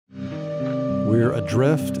We're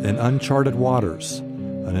adrift in uncharted waters.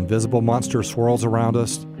 An invisible monster swirls around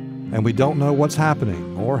us, and we don't know what's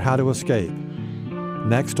happening or how to escape.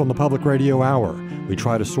 Next on the Public Radio Hour, we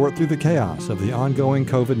try to sort through the chaos of the ongoing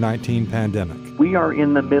COVID-19 pandemic. We are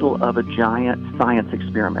in the middle of a giant science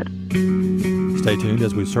experiment. Stay tuned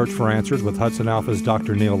as we search for answers with Hudson Alpha's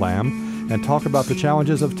Dr. Neil Lamb and talk about the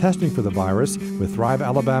challenges of testing for the virus with Thrive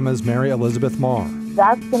Alabama's Mary Elizabeth Marr.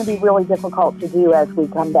 That's going to be really difficult to do as we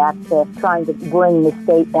come back to trying to bring the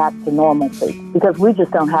state back to normalcy, because we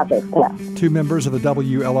just don't have those tests. Two members of the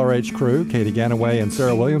WLRH crew, Katie Ganaway and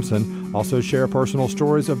Sarah Williamson, also share personal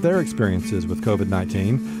stories of their experiences with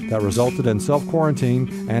COVID-19 that resulted in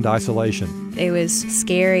self-quarantine and isolation. It was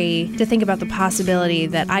scary to think about the possibility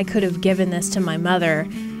that I could have given this to my mother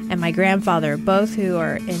and my grandfather, both who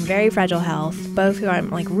are in very fragile health, both who I'm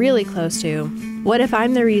really close to. What if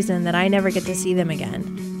I'm the reason that I never get to see them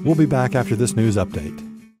again? We'll be back after this news update.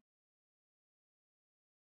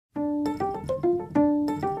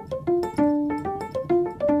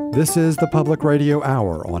 This is the Public Radio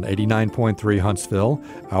Hour on 89.3 Huntsville,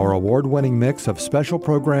 our award-winning mix of special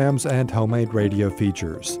programs and homemade radio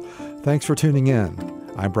features. Thanks for tuning in.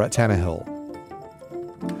 I'm Brett Tannehill.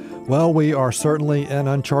 Well, we are certainly in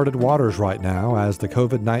uncharted waters right now as the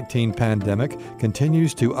COVID-19 pandemic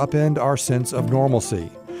continues to upend our sense of normalcy.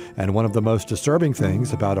 And one of the most disturbing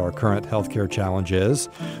things about our current healthcare challenge is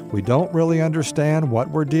we don't really understand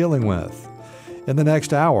what we're dealing with. In the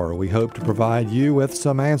next hour, we hope to provide you with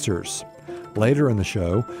some answers. Later in the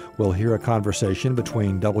show, we'll hear a conversation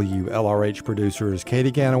between WLRH producers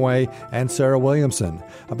Katie Ganaway and Sarah Williamson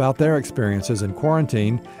about their experiences in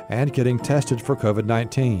quarantine and getting tested for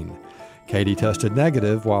COVID-19. Katie tested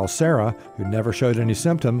negative, while Sarah, who never showed any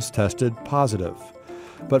symptoms, tested positive.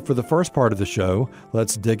 But for the first part of the show,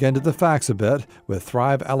 let's dig into the facts a bit with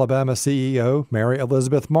Thrive Alabama CEO Mary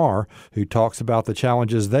Elizabeth Marr, who talks about the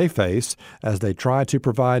challenges they face as they try to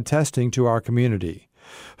provide testing to our community.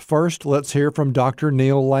 First, let's hear from Dr.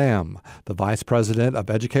 Neil Lamb, the Vice President of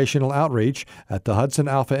Educational Outreach at the Hudson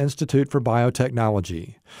Alpha Institute for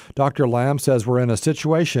Biotechnology. Dr. Lamb says we're in a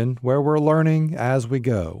situation where we're learning as we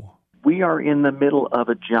go. We are in the middle of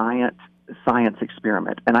a giant science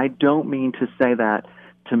experiment, and I don't mean to say that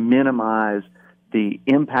to minimize the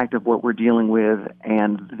impact of what we're dealing with,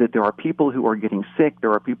 and that there are people who are getting sick,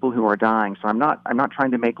 there are people who are dying. So I'm not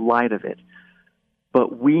trying to make light of it.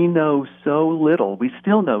 But we know so little, we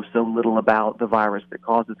still know so little about the virus that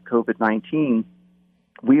causes COVID-19.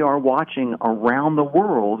 We are watching around the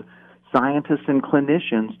world scientists and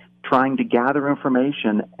clinicians trying to gather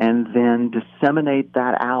information and then disseminate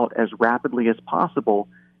that out as rapidly as possible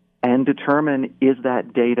and determine, is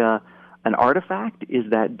that data an artifact? Is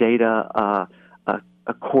that data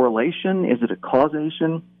a correlation? Is it a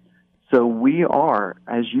causation? So we are,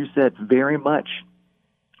 as you said, very much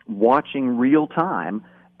watching real time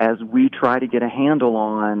as we try to get a handle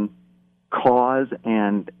on cause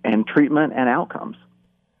and treatment and outcomes.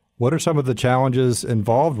 What are some of the challenges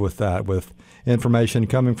involved with that, with information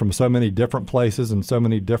coming from so many different places and so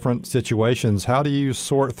many different situations? How do you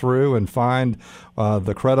sort through and find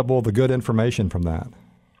the credible, the good information from that?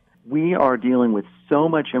 We are dealing with so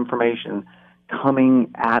much information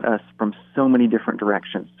coming at us from so many different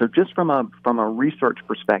directions. So just from a research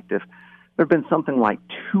perspective, there have been something like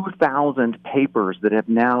 2,000 papers that have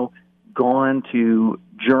now gone to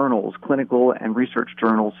journals, clinical and research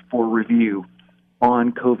journals, for review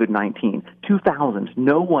on COVID-19. 2,000.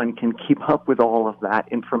 No one can keep up with all of that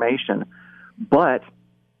information, but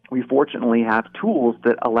we fortunately have tools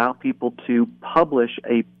that allow people to publish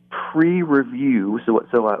a pre-review, so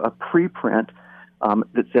a preprint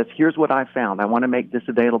that says, here's what I found. I want to make this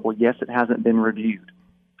available. Yes, it hasn't been reviewed.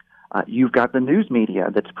 You've got the news media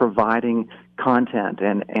that's providing content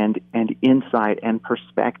and insight and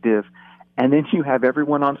perspective. And then you have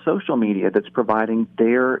everyone on social media that's providing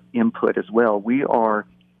their input as well. We are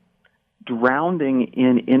drowning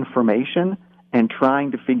in information and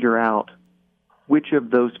trying to figure out which of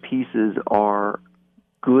those pieces are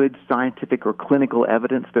good scientific or clinical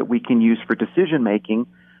evidence that we can use for decision-making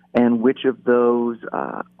and which of those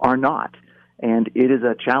are not. And it is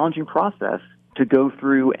a challenging process to go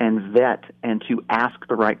through and vet and to ask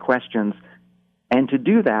the right questions, and to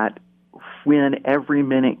do that when every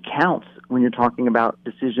minute counts when you're talking about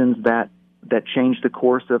decisions that change the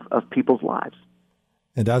course of people's lives.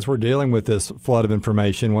 And as we're dealing with this flood of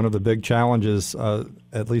information, one of the big challenges,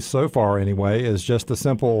 at least so far anyway, is just the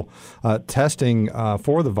simple testing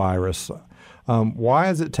for the virus. Why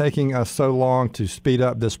is it taking us so long to speed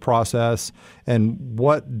up this process, and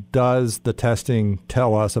what does the testing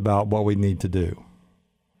tell us about what we need to do?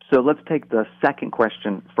 So let's take the second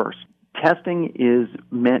question first. testing is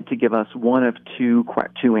meant to give us one of two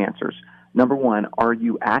answers. Number one, are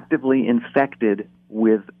you actively infected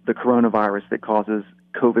with the coronavirus that causes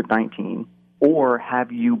COVID-19, or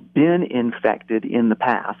have you been infected in the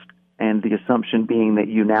past, and the assumption being that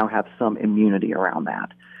you now have some immunity around that.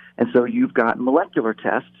 And so you've got molecular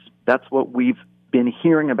tests. That's what we've been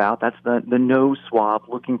hearing about. That's the nose swab,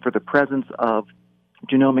 looking for the presence of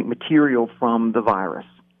genomic material from the virus.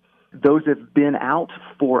 Those have been out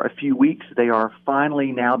for a few weeks. They are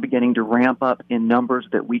finally now beginning to ramp up in numbers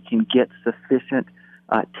that we can get sufficient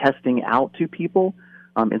testing out to people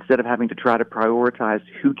instead of having to try to prioritize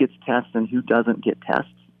who gets tests and who doesn't get tests.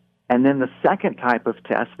 And then the second type of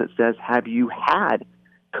test that says, have you had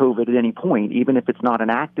COVID at any point, even if it's not an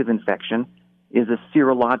active infection, is a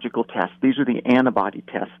serological test. These are the antibody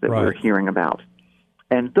tests that we're hearing about.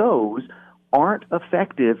 And those aren't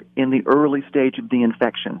effective in the early stage of the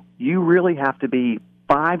infection. You really have to be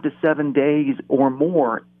 5 to 7 days or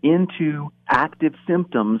more into active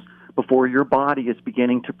symptoms before your body is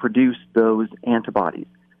beginning to produce those antibodies.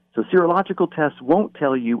 So serological tests won't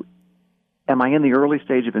tell you, am I in the early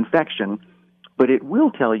stage of infection, but it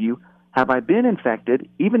will tell you, have I been infected,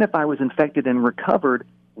 even if I was infected and recovered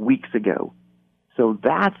weeks ago. So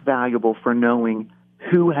that's valuable for knowing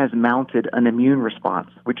who has mounted an immune response,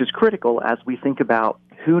 which is critical as we think about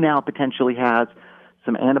who now potentially has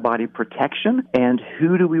some antibody protection and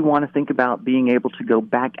who do we want to think about being able to go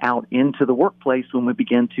back out into the workplace when we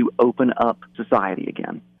begin to open up society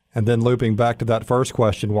again. And then looping back to that first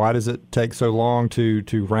question, why does it take so long to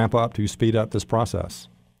ramp up, to speed up this process?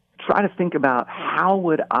 Try to think about how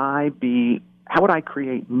would I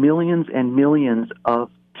create millions and millions of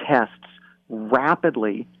tests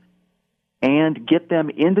rapidly and get them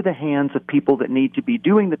into the hands of people that need to be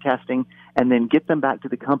doing the testing and then get them back to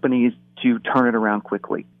the companies to turn it around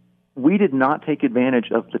quickly. We did not take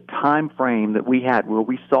advantage of the time frame that we had where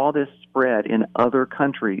we saw this spread in other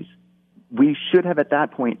countries. We should have at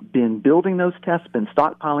that point been building those tests, been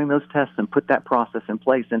stockpiling those tests, and put that process in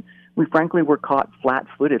place. And we frankly were caught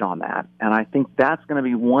flat-footed on that. And I think that's going to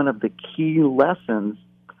be one of the key lessons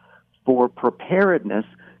for preparedness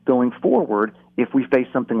going forward if we face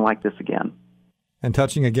something like this again. And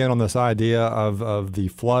touching again on this idea of the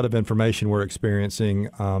flood of information we're experiencing,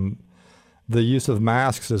 the use of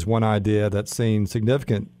masks is one idea that's seen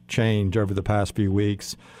significant change over the past few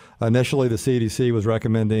weeks. Initially, the CDC was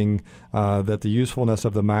recommending that the usefulness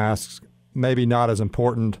of the masks maybe not as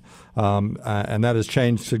important, and that has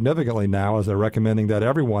changed significantly now as they're recommending that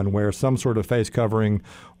everyone wear some sort of face covering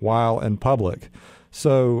while in public.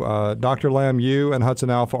 So, Dr. Lamb, you and Hudson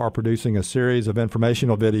Alpha are producing a series of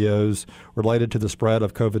informational videos related to the spread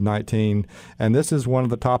of COVID-19, and this is one of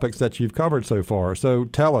the topics that you've covered so far. So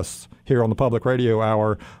tell us here on the Public Radio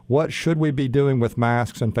Hour, what should we be doing with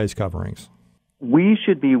masks and face coverings? We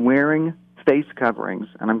should be wearing face coverings,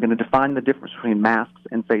 and I'm going to define the difference between masks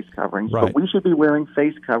and face coverings, but we should be wearing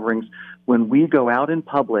face coverings when we go out in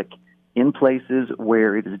public in places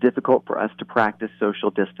where it is difficult for us to practice social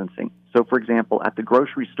distancing. So, for example, at the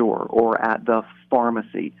grocery store or at the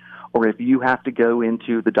pharmacy, or if you have to go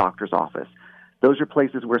into the doctor's office. Those are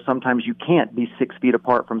places where sometimes you can't be 6 feet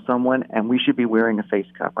apart from someone, and we should be wearing a face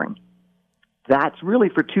covering. That's really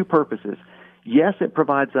for two purposes. Yes, it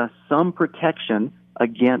provides us some protection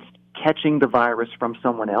against catching the virus from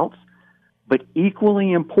someone else, but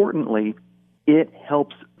equally importantly, it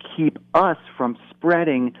helps keep us from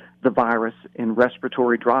spreading the virus in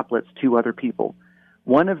respiratory droplets to other people.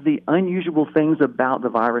 One of the unusual things about the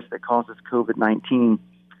virus that causes COVID-19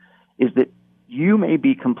 is that you may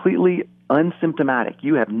be completely unsymptomatic.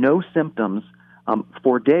 You have no symptoms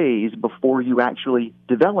for days before you actually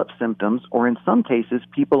develop symptoms, or in some cases,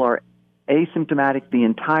 people are asymptomatic the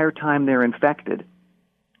entire time they're infected,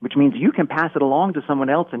 which means you can pass it along to someone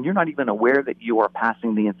else and you're not even aware that you are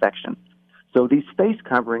passing the infection. So these face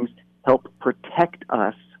coverings help protect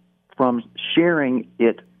us from sharing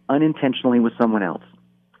it unintentionally with someone else.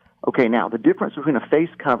 Okay, now the difference between a face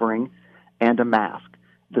covering and a mask.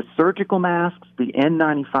 The surgical masks, the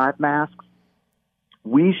N95 masks,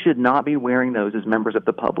 we should not be wearing those as members of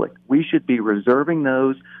the public. We should be reserving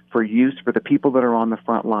those for use for the people that are on the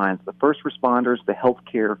front lines, the first responders, the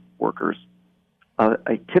healthcare workers.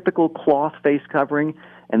 A typical cloth face covering,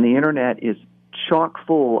 and the internet is chock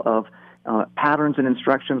full of patterns and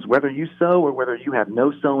instructions, whether you sew or whether you have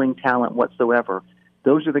no sewing talent whatsoever.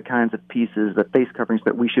 Those are the kinds of pieces, the face coverings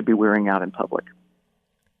that we should be wearing out in public.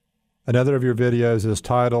 Another of your videos is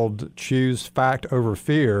titled Choose Fact Over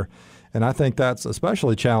Fear, And I think that's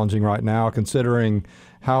especially challenging right now, considering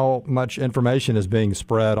how much information is being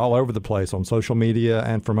spread all over the place on social media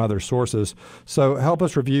and from other sources. So help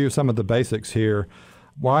us review some of the basics here.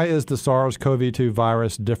 Why is the SARS-CoV-2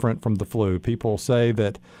 virus different from the flu? People say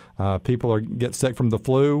that people get sick from the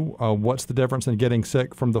flu. What's the difference in getting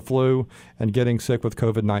sick from the flu and getting sick with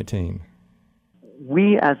COVID-19?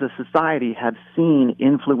 We as a society have seen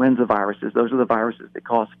influenza viruses, those are the viruses that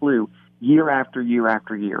cause flu, year after year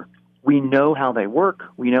after year. We know how they work.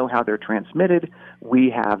 We know how they're transmitted.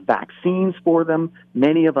 We have vaccines for them.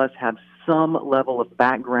 Many of us have some level of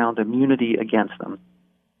background immunity against them.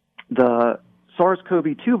 The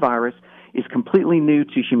SARS-CoV-2 virus is completely new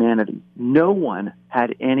to humanity. No one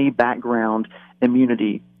had any background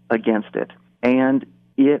immunity against it. And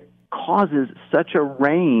it causes such a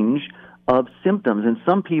range of symptoms. And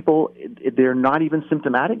some people, they're not even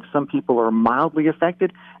symptomatic. Some people are mildly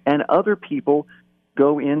affected, and other people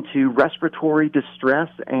go into respiratory distress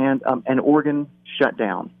and an organ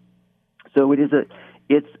shutdown. So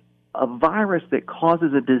it's a virus that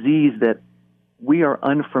causes a disease that we are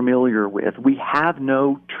unfamiliar with. We have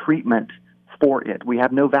no treatment for it. We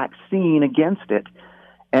have no vaccine against it.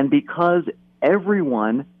 And because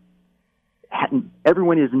everyone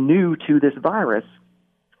is new to this virus,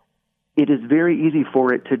 it is very easy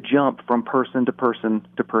for it to jump from person to person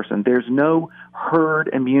to person. There's no herd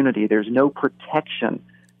immunity. There's no protection.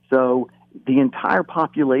 So the entire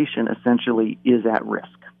population essentially is at risk.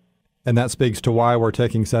 And that speaks to why we're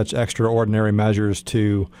taking such extraordinary measures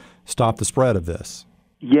to stop the spread of this.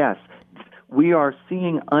 Yes. We are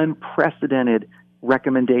seeing unprecedented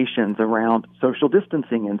recommendations around social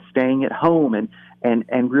distancing and staying at home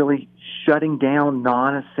and really shutting down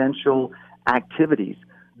non-essential activities,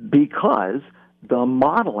 because the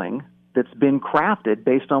modeling that's been crafted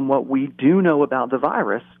based on what we do know about the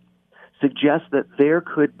virus suggests that there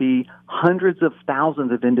could be hundreds of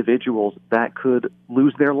thousands of individuals that could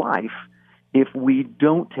lose their life if we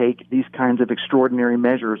don't take these kinds of extraordinary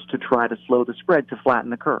measures to try to slow the spread, to flatten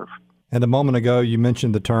the curve. And a moment ago, you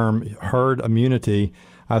mentioned the term herd immunity.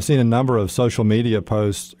 I've seen a number of social media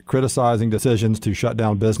posts criticizing decisions to shut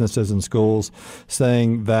down businesses and schools,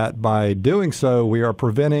 saying that by doing so, we are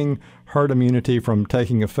preventing herd immunity from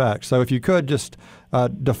taking effect. So if you could just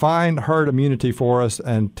define herd immunity for us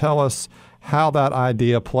and tell us how that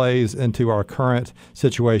idea plays into our current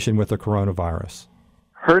situation with the coronavirus.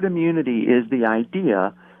 Herd immunity is the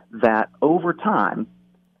idea that over time,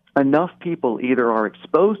 enough people either are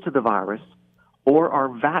exposed to the virus or are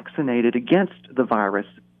vaccinated against the virus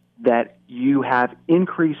that you have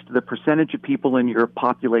increased the percentage of people in your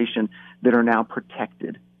population that are now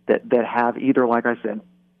protected, that have either, like I said,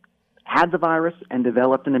 had the virus and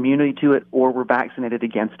developed an immunity to it, or were vaccinated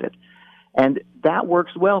against it. And that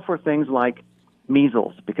works well for things like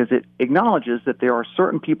measles, because it acknowledges that there are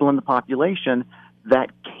certain people in the population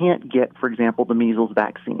that can't get, for example, the measles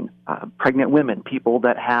vaccine. Pregnant women, people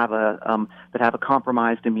that have a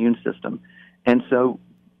compromised immune system, and so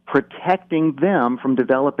protecting them from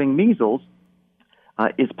developing measles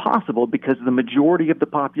is possible because the majority of the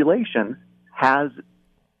population has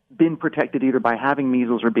been protected either by having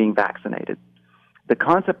measles or being vaccinated. The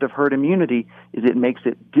concept of herd immunity is it makes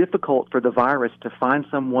it difficult for the virus to find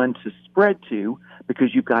someone to spread to,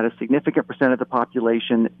 because you've got a significant percent of the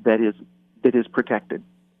population that is protected.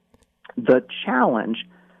 The challenge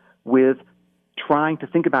with trying to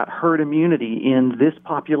think about herd immunity in this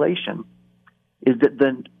population is that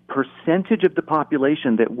the percentage of the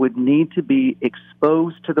population that would need to be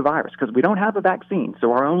exposed to the virus, because we don't have a vaccine,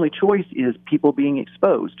 so our only choice is people being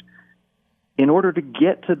exposed. In order to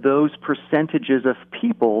get to those percentages of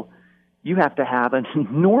people, you have to have an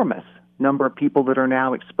enormous number of people that are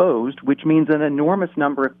now exposed, which means an enormous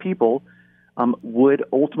number of people would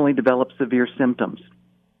ultimately develop severe symptoms.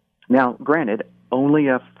 Now, granted, only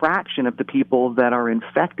a fraction of the people that are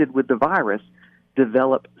infected with the virus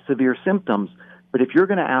develop severe symptoms. But if you're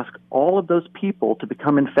going to ask all of those people to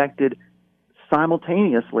become infected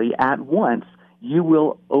simultaneously at once, you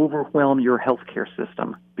will overwhelm your healthcare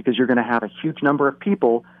system, because you're going to have a huge number of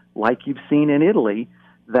people, like you've seen in Italy,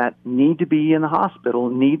 that need to be in the hospital,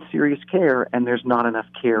 need serious care, and there's not enough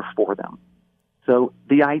care for them. So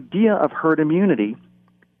the idea of herd immunity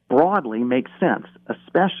broadly makes sense,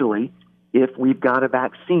 especially if we've got a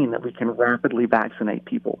vaccine that we can rapidly vaccinate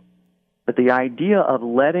people. But the idea of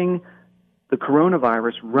letting the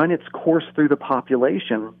coronavirus run its course through the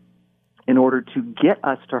population in order to get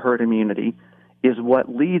us to herd immunity is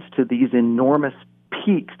what leads to these enormous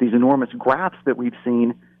peaks, these enormous graphs that we've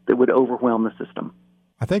seen that would overwhelm the system.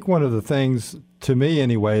 I think one of the things, to me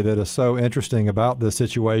anyway, that is so interesting about this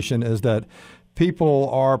situation is that people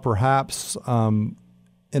are perhaps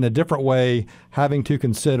in a different way having to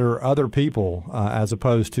consider other people as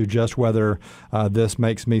opposed to just whether this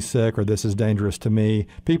makes me sick or this is dangerous to me.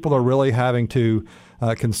 People are really having to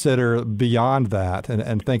consider beyond that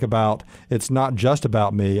and think about it's not just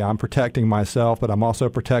about me. I'm protecting myself, but I'm also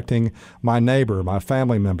protecting my neighbor, my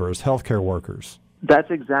family members, healthcare workers. That's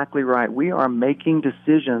exactly right. We are making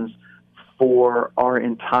decisions for our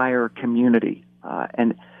entire community,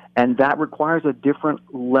 and that requires a different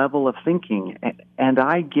level of thinking. And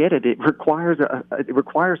I get it. It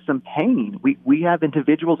requires some pain. We have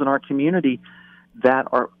individuals in our community that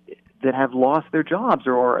have lost their jobs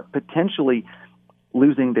or are potentially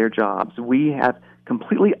losing their jobs. We have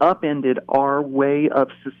completely upended our way of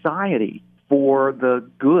society for the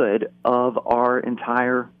good of our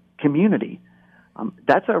entire community.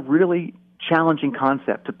 That's a really challenging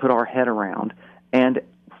concept to put our head around. And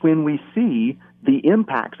when we see the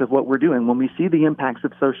impacts of what we're doing, when we see the impacts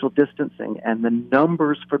of social distancing and the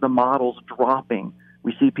numbers for the models dropping,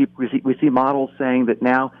 we see models saying that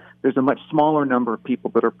now there's a much smaller number of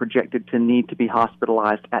people that are projected to need to be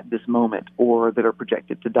hospitalized at this moment or that are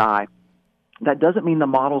projected to die. That doesn't mean the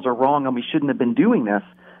models are wrong and we shouldn't have been doing this.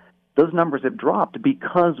 Those numbers have dropped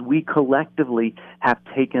because we collectively have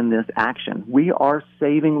taken this action. We are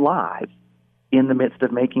saving lives in the midst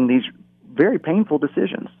of making these very painful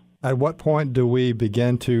decisions. At what point do we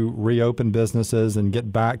begin to reopen businesses and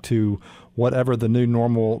get back to whatever the new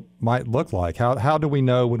normal might look like? How do we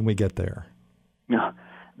know when we get there? Yeah,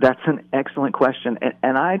 that's an excellent question.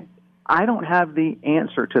 And I don't have the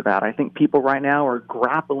answer to that. I think people right now are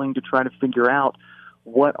grappling to try to figure out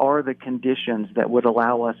what are the conditions that would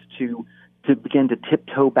allow us to begin to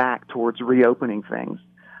tiptoe back towards reopening things.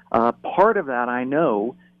 Part of that, I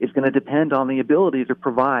know, is going to depend on the ability to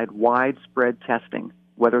provide widespread testing,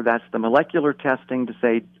 whether that's the molecular testing to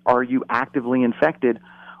say, are you actively infected,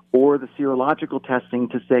 or the serological testing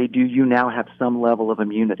to say, do you now have some level of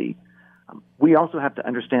immunity? We also have to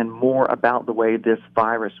understand more about the way this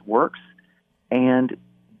virus works, and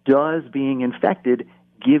does being infected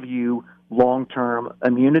give you long-term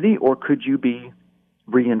immunity, or could you be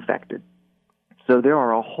reinfected? So there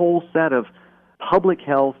are a whole set of public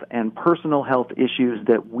health and personal health issues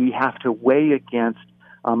that we have to weigh against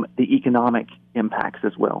the economic impacts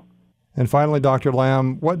as well. And finally, Dr.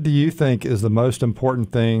 Lamb, what do you think is the most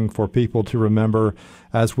important thing for people to remember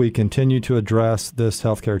as we continue to address this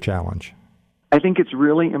healthcare challenge? I think it's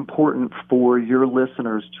really important for your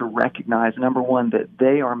listeners to recognize, number one, that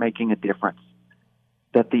they are making a difference,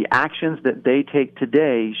 that the actions that they take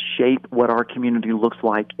today shape what our community looks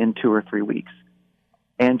like in 2 or 3 weeks,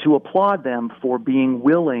 and to applaud them for being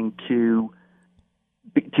willing to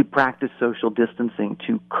practice social distancing,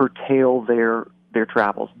 to curtail their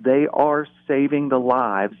travels. They are saving the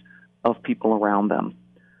lives of people around them.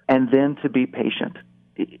 And then to be patient.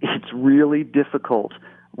 It's really difficult.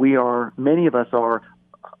 Many of us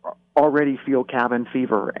already feel cabin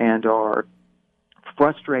fever and are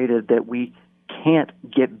frustrated that we can't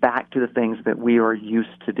get back to the things that we are used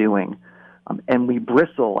to doing. And we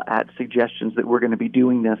bristle at suggestions that we're going to be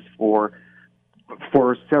doing this for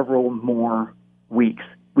several more weeks.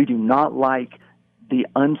 We do not like the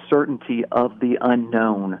uncertainty of the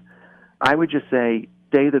unknown. I would just say,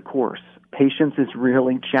 stay the course. Patience is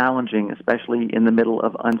really challenging, especially in the middle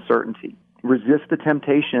of uncertainty. Resist the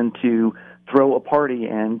temptation to throw a party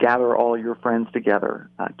and gather all your friends together.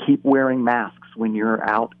 Keep wearing masks when you're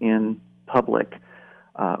out in public.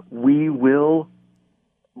 We will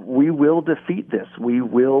defeat this. We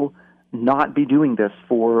will not be doing this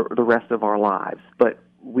for the rest of our lives, but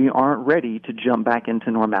we aren't ready to jump back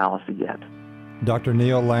into normalcy yet. Dr.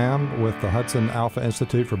 Neil Lamb with the Hudson Alpha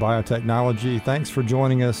Institute for Biotechnology, thanks for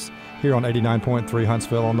joining us here on 89.3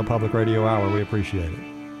 Huntsville on the Public Radio Hour. We appreciate it.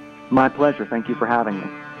 My pleasure. Thank you for having me.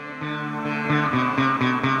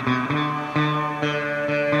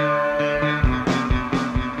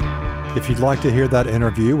 If you'd like to hear that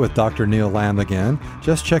interview with Dr. Neil Lamb again,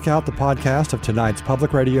 just check out the podcast of tonight's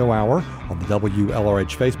Public Radio Hour on the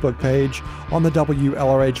WLRH Facebook page, on the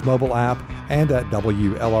WLRH mobile app, and at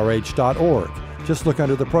WLRH.org. Just look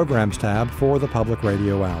under the Programs tab for the Public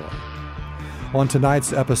Radio Hour. On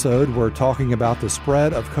tonight's episode, we're talking about the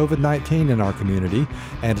spread of COVID-19 in our community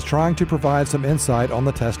and trying to provide some insight on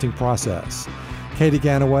the testing process. Katie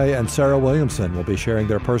Ganaway and Sarah Williamson will be sharing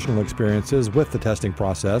their personal experiences with the testing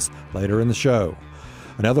process later in the show.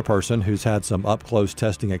 Another person who's had some up-close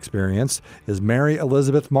testing experience is Mary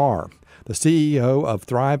Elizabeth Marr, the CEO of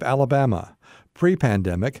Thrive Alabama.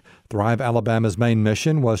 Pre-pandemic, Thrive Alabama's main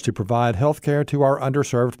mission was to provide health care to our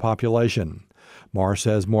underserved population. Marr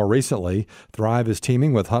says more recently, Thrive is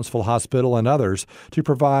teaming with Huntsville Hospital and others to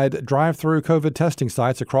provide drive-through COVID testing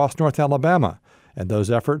sites across North Alabama, and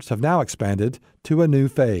those efforts have now expanded to a new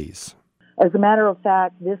phase. As a matter of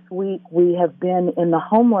fact, this week we have been in the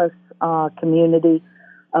homeless community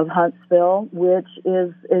of Huntsville, which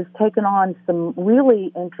is taken on some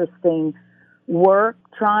really interesting work,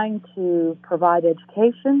 trying to provide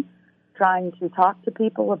education, trying to talk to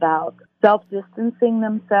people about self-distancing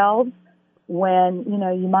themselves when,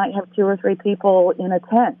 you might have 2 or 3 people in a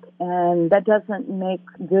tent. And that doesn't make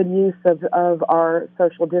good use of our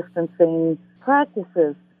social distancing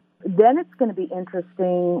practices. Then it's going to be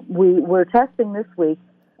interesting. We're testing this week,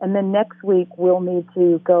 and then next week we'll need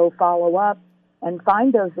to go follow up and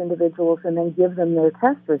find those individuals and then give them their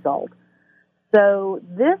test results. So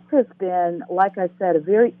this has been, like I said, a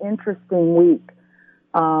very interesting week.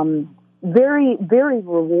 Very, very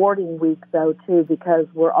rewarding week, though, too, because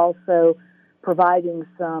we're also providing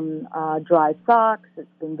some dry socks. It's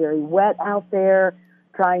been very wet out there,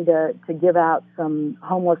 trying to give out some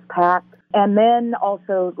homeless packs. And then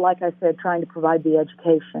also, like I said, trying to provide the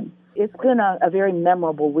education. It's been a very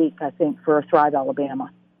memorable week, I think, for Thrive Alabama.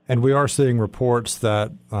 And we are seeing reports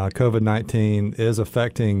that COVID-19 is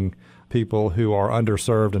affecting people who are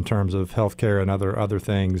underserved in terms of health care and other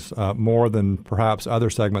things more than perhaps other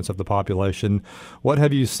segments of the population. What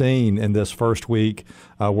have you seen in this first week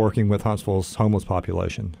working with Huntsville's homeless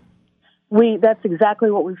population? That's exactly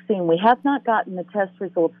what we've seen. We have not gotten the test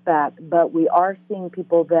results back, but we are seeing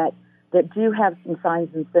people that do have some signs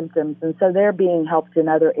and symptoms, and so they're being helped in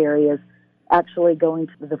other areas, actually going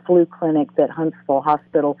to the flu clinic that Huntsville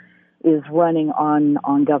Hospital is running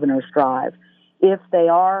on Governor's Drive. If they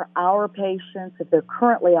are our patients, if they're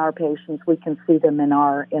currently our patients, we can see them in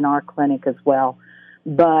our clinic as well.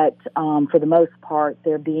 But for the most part,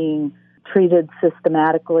 they're being treated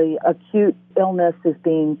systematically. Acute illness is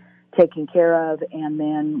being taken care of, and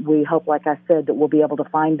then we hope, like I said, that we'll be able to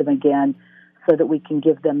find them again so that we can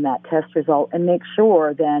give them that test result and make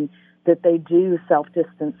sure then that they do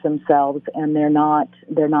self-distance themselves and they're not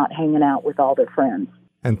hanging out with all their friends.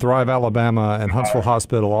 And Thrive Alabama and Huntsville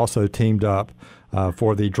Hospital also teamed up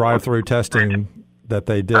for the drive-through testing that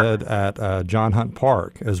they did at John Hunt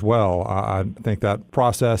Park as well. I think that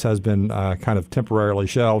process has been kind of temporarily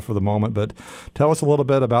shelved for the moment, but tell us a little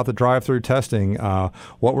bit about the drive-through testing.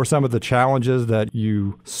 What were some of the challenges that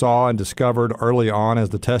you saw and discovered early on as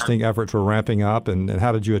the testing efforts were ramping up, and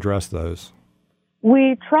how did you address those?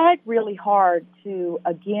 We tried really hard to,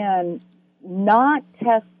 again, not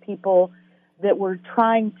test people that were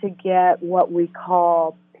trying to get what we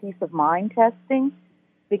call peace of mind testing,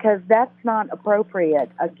 because that's not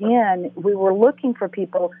appropriate. Again, we were looking for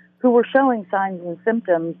people who were showing signs and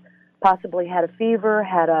symptoms, possibly had a fever,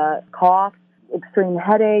 had a cough, extreme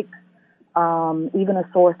headaches, even a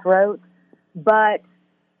sore throat. But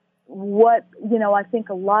what, I think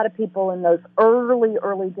a lot of people in those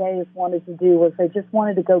early days wanted to do was they just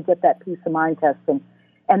wanted to go get that peace of mind testing.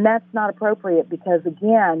 And that's not appropriate because,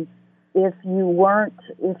 again, if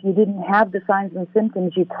you didn't have the signs and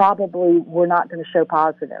symptoms, you probably were not going to show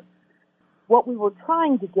positive. What we were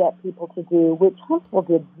trying to get people to do, which Huntsville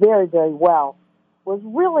did very, very well, was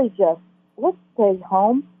really just, let's stay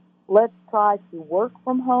home. Let's try to work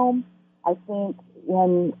from home. I think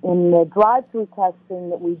in the drive-through testing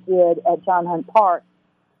that we did at John Hunt Park,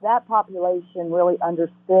 that population really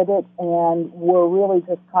understood it and were really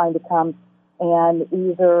just trying to come and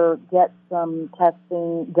either get some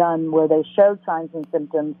testing done where they showed signs and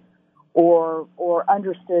symptoms or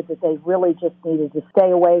understood that they really just needed to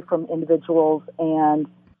stay away from individuals. And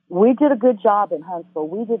we did a good job in Huntsville.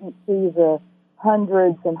 We didn't see the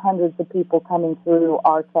hundreds and hundreds of people coming through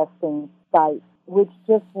our testing site, which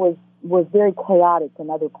just was very chaotic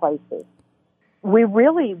in other places. We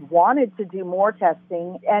really wanted to do more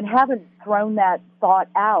testing and haven't thrown that thought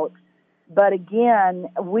out. But again,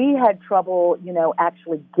 we had trouble,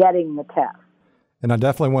 actually getting the test. And I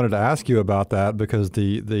definitely wanted to ask you about that because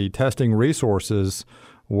the testing resources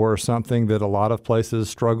were something that a lot of places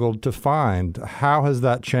struggled to find. How has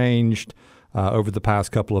that changed over the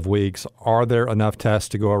past couple of weeks? Are there enough tests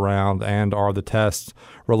to go around, and are the tests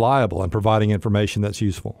reliable and providing information that's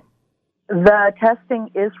useful? The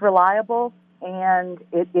testing is reliable, and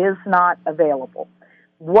it is not available.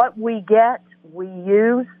 What we get, we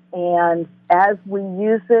use, and as we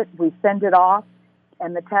use it, we send it off,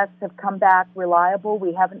 and the tests have come back reliable.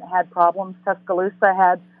 We haven't had problems. Tuscaloosa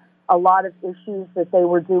had a lot of issues that they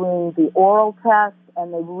were doing the oral test,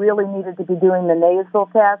 and they really needed to be doing the nasal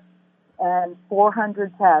test, and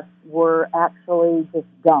 400 tests were actually just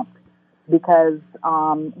dumped because,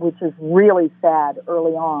 which is really sad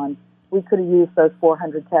early on. we could have used those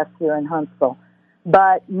 400 tests here in Huntsville.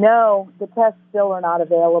 But no, the tests still are not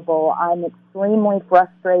available. I'm extremely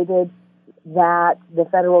frustrated that the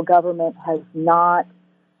federal government has not,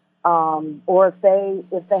 or if they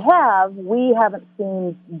have, we haven't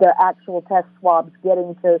seen the actual test swabs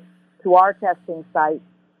getting to our testing sites.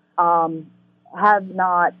 Have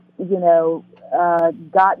not,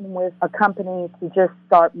 gotten with a company to just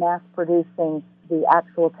start mass producing the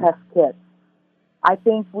actual test kits. I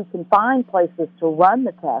think we can find places to run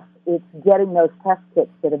the tests. It's getting those test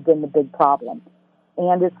kits that have been the big problem.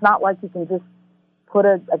 And it's not like you can just put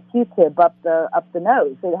a Q-tip up the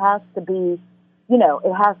nose. It has to be,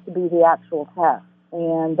 the actual test.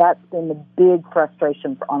 And that's been the big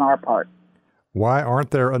frustration on our part. Why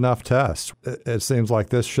aren't there enough tests? It seems like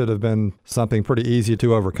this should have been something pretty easy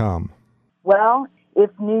to overcome. Well, if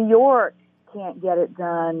New York can't get it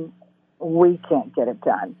done, we can't get it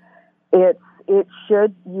done.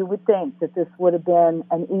 You would think that this would have been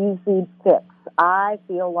an easy fix. I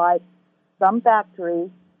feel like some factory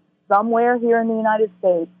somewhere here in the United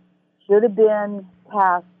States should have been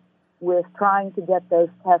tasked with trying to get those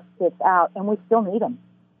test kits out, and we still need them.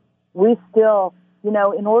 We still, in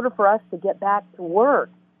order for us to get back to work,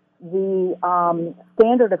 the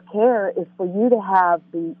standard of care is for you to have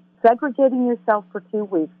the segregating yourself for 2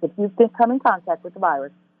 weeks. If you've come in contact with the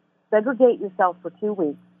virus, segregate yourself for 2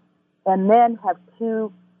 weeks, and then have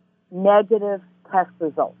 2 negative test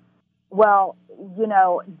results. Well,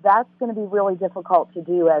 that's going to be really difficult to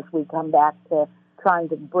do as we come back to trying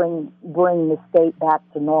to bring the state back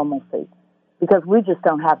to normalcy, because we just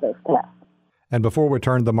don't have those tests. And before we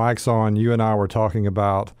turned the mics on, you and I were talking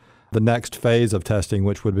about the next phase of testing,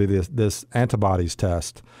 which would be this antibodies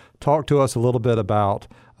test. Talk to us a little bit about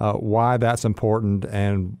why that's important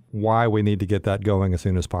and why we need to get that going as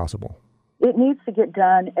soon as possible. It needs to get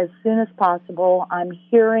done as soon as possible. I'm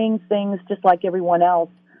hearing things just like everyone else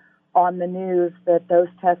on the news that those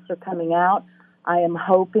tests are coming out. I am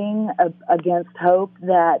hoping against hope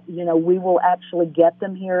that, we will actually get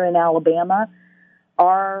them here in Alabama.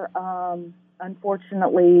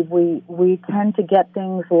 Unfortunately, we tend to get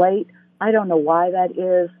things late. I don't know why that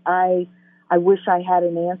is. I wish I had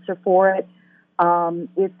an answer for it.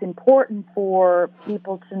 It's important for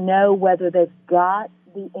people to know whether they've got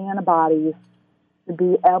the antibodies to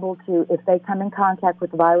be able to, if they come in contact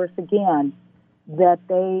with the virus again, that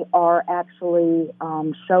they are actually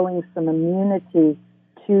showing some immunity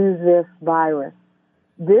to this virus.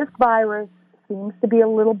 This virus seems to be a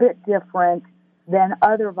little bit different than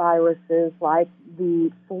other viruses like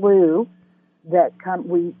the flu that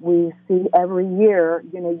we see every year.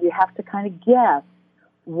 You have to kind of guess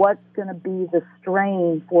what's going to be the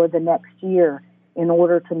strain for the next year in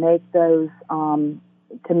order to make those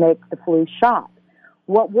to make the flu shot.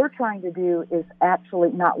 What we're trying to do is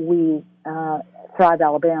actually not we, Thrive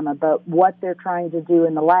Alabama, but what they're trying to do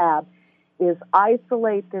in the lab is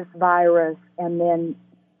isolate this virus and then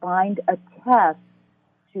find a test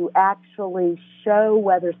to actually show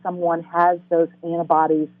whether someone has those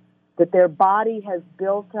antibodies, that their body has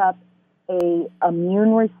built up a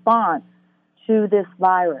immune response to this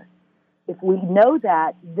virus. If we know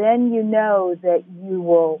that, then you know that you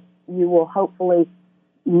will hopefully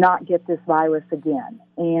not get this virus again.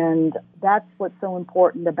 And that's what's so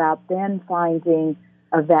important about then finding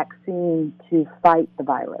a vaccine to fight the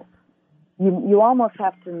virus. You almost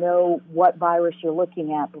have to know what virus you're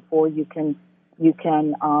looking at before you can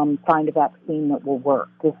find a vaccine that will work.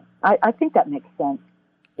 I think that makes sense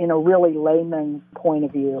in a really layman's point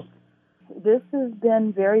of view. This has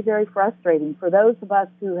been very, very frustrating. For those of us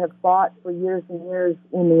who have fought for years and years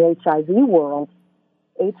in the HIV world,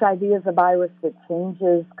 HIV is a virus that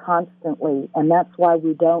changes constantly, and that's why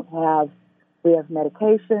we have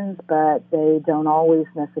medications, but they don't always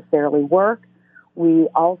necessarily work. We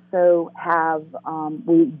also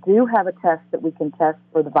we do have a test that we can test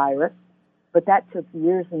for the virus, but that took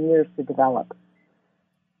years and years to develop.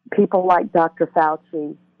 People like Dr.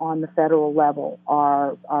 Fauci on the federal level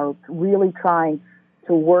are really trying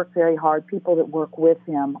to work very hard. People that work with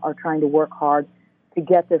him are trying to work hard to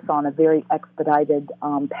get this on a very expedited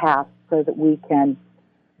path so that we can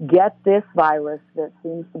get this virus that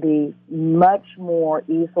seems to be much more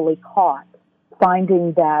easily caught,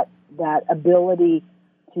 finding that ability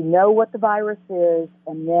to know what the virus is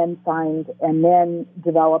and then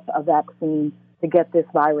develop a vaccine to get this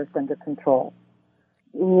virus under control.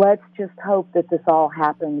 Let's just hope that this all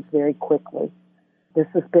happens very quickly. This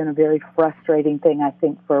has been a very frustrating thing, I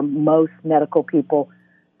think, for most medical people.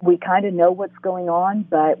 We kind of know what's going on,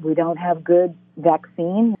 but we don't have good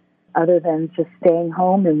vaccine other than just staying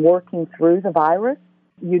home and working through the virus.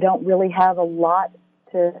 You don't really have a lot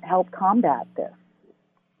to help combat this.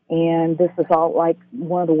 And this is all like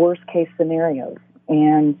one of the worst case scenarios,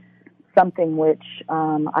 and something which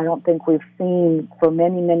I don't think we've seen for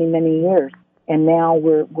many, many, many years. And now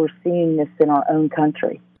we're seeing this in our own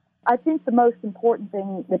country. I think the most important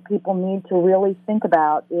thing that people need to really think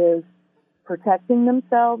about is protecting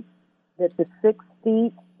themselves, that the 6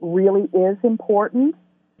 feet really is important.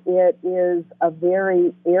 It is a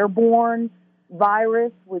very airborne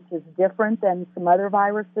virus, which is different than some other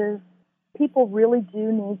viruses. People really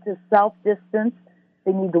do need to self-distance.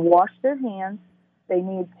 They need to wash their hands. They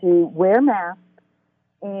need to wear masks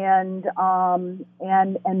and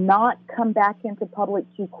not come back into public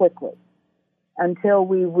too quickly until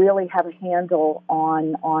we really have a handle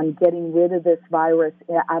on getting rid of this virus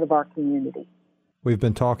out of our community. We've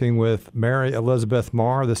been talking with Mary Elizabeth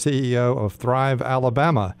Marr, the CEO of Thrive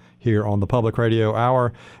Alabama, here on the Public Radio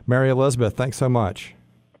Hour. Mary Elizabeth, thanks so much.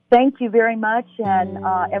 Thank you very much, and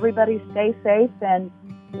everybody stay safe, and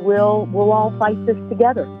we'll all fight this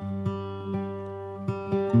together.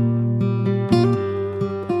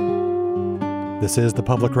 This is the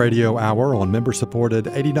Public Radio Hour on member-supported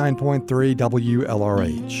 89.3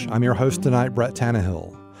 WLRH. I'm your host tonight, Brett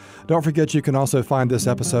Tannehill. Don't forget you can also find this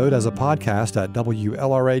episode as a podcast at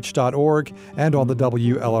WLRH.org and on the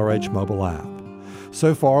WLRH mobile app.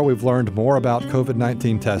 So far, we've learned more about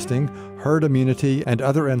COVID-19 testing, herd immunity, and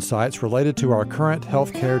other insights related to our current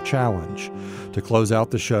healthcare challenge. To close out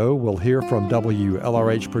the show, we'll hear from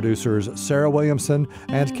WLRH producers Sarah Williamson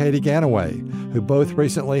and Katie Ganaway, who both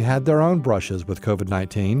recently had their own brushes with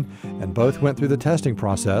COVID-19 and both went through the testing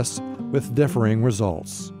process with differing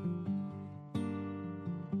results.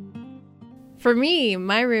 For me,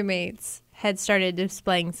 my roommates had started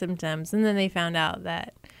displaying symptoms, and then they found out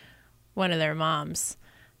that one of their moms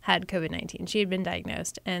had COVID-19. She had been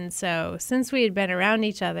diagnosed. And so since we had been around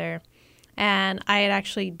each other, and I had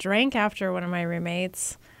actually drank after one of my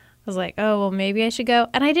roommates, I was like, oh, well, maybe I should go.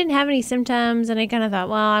 And I didn't have any symptoms, and I kind of thought,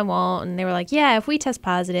 well, I won't. And they were like, yeah, if we test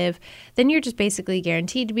positive, then you're just basically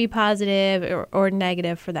guaranteed to be positive or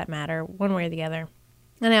negative for that matter, one way or the other.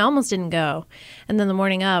 And I almost didn't go. And then the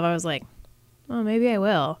morning of, I was like, well, maybe I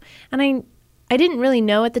will. And I didn't really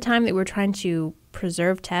know at the time that we were trying to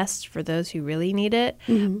preserve tests for those who really need it.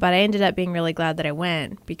 Mm-hmm. But I ended up being really glad that I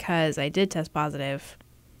went because I did test positive.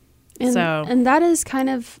 And that is kind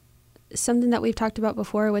of something that we've talked about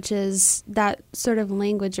before, which is that sort of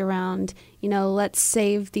language around, let's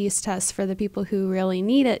save these tests for the people who really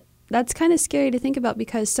need it. That's kind of scary to think about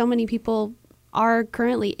because so many people are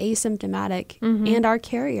currently asymptomatic and are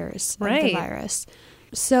carriers of the virus.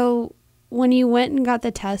 So when you went and got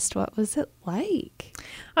the test, what was it like?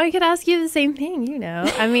 Oh, I could ask you the same thing,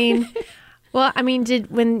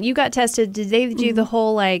 when you got tested, did they do the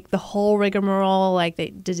whole rigmarole?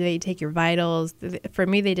 Did they take your vitals? For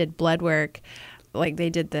me, they did blood work. They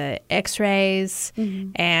did the x-rays,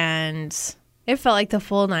 and it felt like the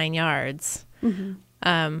full 9 yards.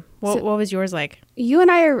 Mm-hmm. What was yours like? You and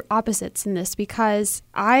I are opposites in this because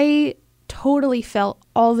I totally felt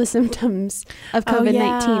all the symptoms of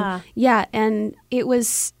COVID-19. Yeah, and it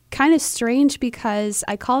was kind of strange because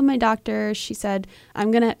I called my doctor. She said,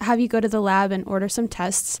 I'm going to have you go to the lab and order some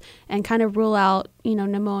tests and kind of rule out,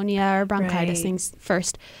 pneumonia or bronchitis things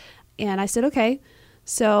first. And I said, okay.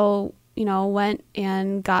 So, went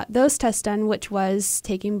and got those tests done, which was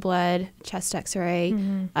taking blood, chest x-ray,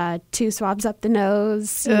 2 swabs up the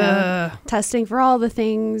nose, testing for all the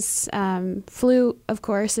things. Flu, of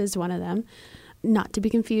course, is one of them. Not to be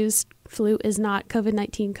confused, flu is not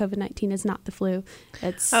COVID-19. COVID-19 is not the flu.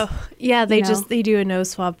 It's they do a nose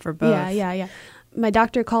swab for both. Yeah. My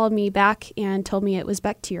doctor called me back and told me it was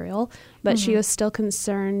bacterial, but she was still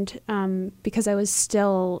concerned because I was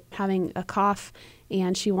still having a cough,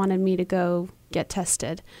 and she wanted me to go get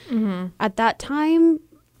tested. At that time,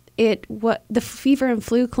 the fever and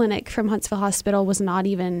flu clinic from Huntsville Hospital was not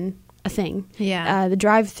even a thing. Yeah. The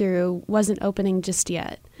drive-through wasn't opening just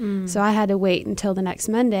yet. So I had to wait until the next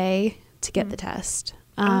Monday to get the test.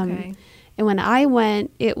 And when I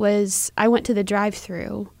went, I went to the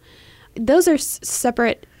drive-through. Those are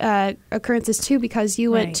separate occurrences too, because you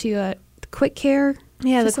went to a quick care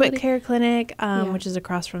facility? The quick care clinic, which is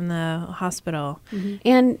across from the hospital.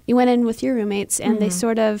 And you went in with your roommates, and they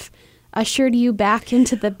sort of ushered you back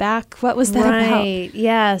into the back. What was that about? Right.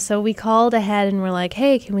 Yeah. So we called ahead and we're like,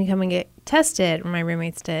 hey, can we come and get tested? My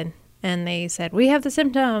roommates did. And they said, we have the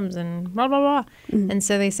symptoms and blah, blah, blah. And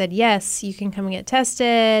so they said, yes, you can come and get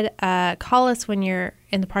tested. Call us when you're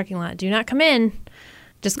in the parking lot. Do not come in.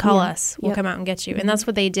 Just call us. We'll come out and get you. And that's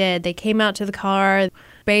what they did. They came out to the car.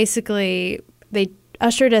 Basically, they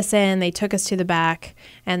ushered us in. They took us to the back,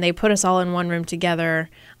 and they put us all in one room together,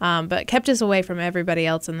 but kept us away from everybody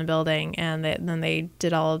else in the building. And then they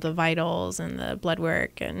did all of the vitals and the blood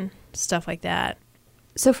work and stuff like that.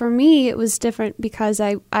 So for me, it was different because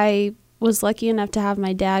I was lucky enough to have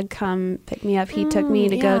my dad come pick me up. He took me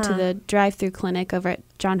to go to the drive-through clinic over at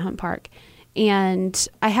John Hunt Park. And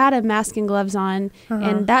I had a mask and gloves on.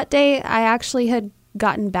 And that day, I actually had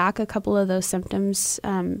gotten back a couple of those symptoms.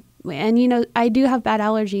 And, I do have bad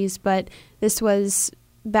allergies, but this was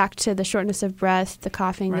back to the shortness of breath, the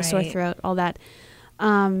coughing, the sore throat, all that.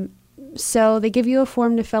 So they give you a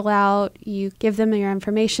form to fill out. You give them your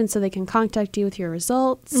information so they can contact you with your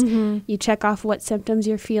results. You check off what symptoms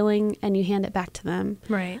you're feeling, and you hand it back to them.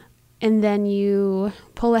 Right. And then you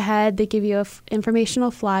pull ahead. They give you an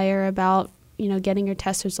informational flyer about, getting your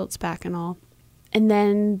test results back and all. And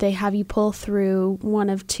then they have you pull through one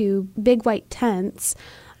of two big white tents.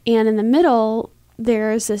 And in the middle,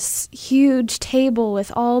 there's this huge table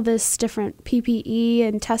with all this different PPE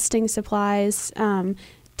and testing supplies,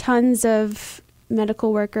 tons of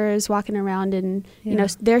medical workers walking around and,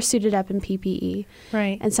 they're suited up in PPE.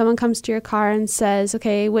 Right. And someone comes to your car and says,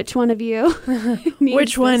 okay, which one of you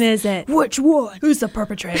Which one is it? Which one? Who's the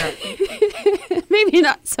perpetrator? Maybe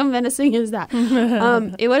not so menacing as that.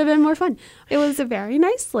 It would have been more fun. It was a very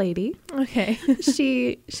nice lady. Okay.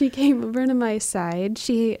 She came over to my side.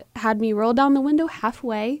 She had me roll down the window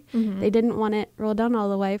halfway. They didn't want it rolled down all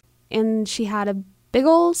the way. And she had a big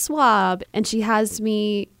old swab, and she has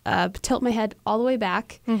me tilt my head all the way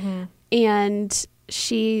back, and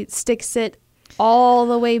she sticks it all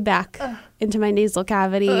the way back into my nasal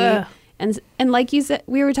cavity. And like you said,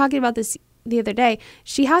 we were talking about this the other day,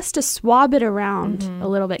 she has to swab it around a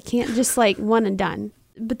little bit. Can't just like one and done.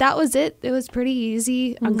 But that was it. It was pretty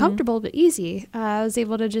easy, uncomfortable, but easy. I was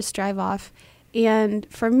able to just drive off. And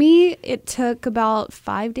for me, it took about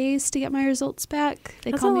 5 days to get my results back.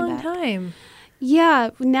 They That's called a me long back. time. Yeah.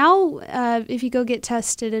 Now, if you go get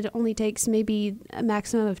tested, it only takes maybe a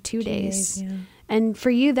maximum of 2 days. Yeah. And for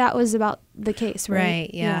you, that was about the case, right?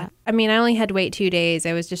 Right, yeah. I mean, I only had to wait 2 days.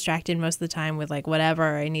 I was distracted most of the time with like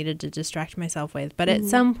whatever I needed to distract myself with. But at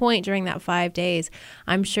some point during that 5 days,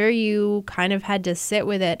 I'm sure you kind of had to sit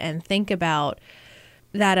with it and think about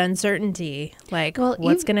that uncertainty. Like,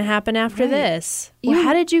 what's going to happen after this? Well,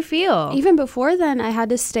 how did you feel? Even before then, I had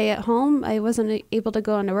to stay at home. I wasn't able to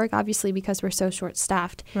go into work, obviously, because we're so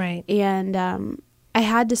short-staffed. Right. And I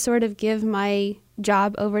had to sort of give my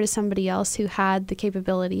job over to somebody else who had the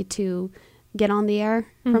capability to get on the air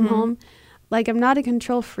from home. Like, I'm not a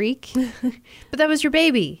control freak. But that was your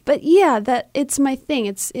baby. But yeah, it's my thing.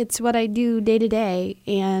 It's what I do day to day,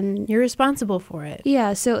 and you're responsible for it.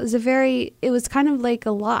 Yeah, so it was kind of like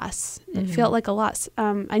a loss. It felt like a loss.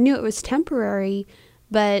 I knew it was temporary,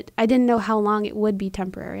 but I didn't know how long it would be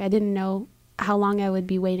temporary. I didn't know how long I would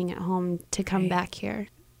be waiting at home to come back here.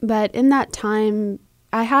 But in that time,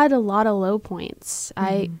 I had a lot of low points.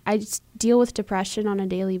 I just deal with depression on a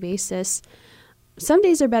daily basis. Some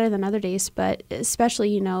days are better than other days, but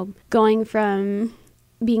especially, going from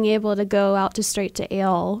being able to go out to Straight to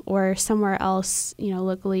Ale or somewhere else,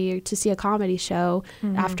 locally to see a comedy show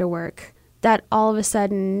after work, that all of a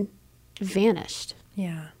sudden vanished.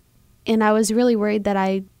 Yeah. And I was really worried that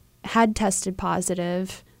I had tested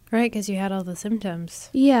positive. Right, because you had all the symptoms.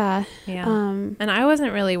 Yeah. Yeah. And I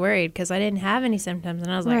wasn't really worried because I didn't have any symptoms.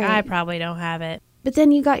 And I was like, I probably don't have it. But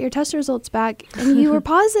then you got your test results back and you were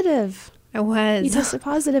positive. I was. You tested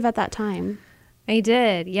positive at that time. I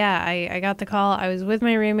did. Yeah. I got the call. I was with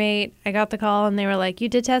my roommate. I got the call and they were like, you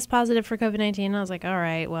did test positive for COVID-19. And I was like, all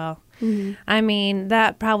right, well, I mean,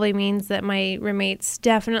 that probably means that my roommates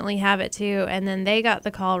definitely have it too. And then they got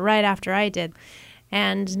the call right after I did.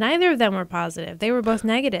 And neither of them were positive. They were both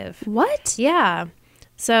negative. What? Yeah.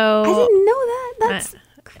 So I didn't know that. That's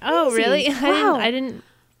crazy. Oh, really? Wow. I didn't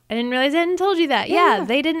realize I hadn't told you that. Yeah,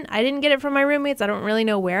 they didn't. I didn't get it from my roommates. I don't really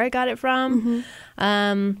know where I got it from.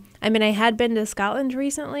 I mean, I had been to Scotland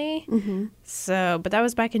recently, but that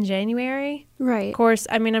was back in January. Right. Of course,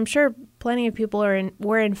 I mean, I'm sure plenty of people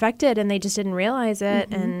were infected and they just didn't realize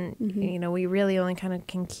it. And, we really only kind of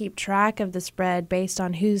can keep track of the spread based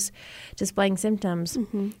on who's displaying symptoms.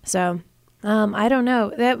 So I don't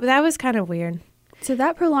know. That was kind of weird. So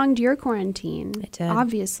that prolonged your quarantine. It did.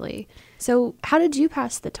 Obviously. So how did you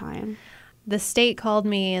pass the time? The state called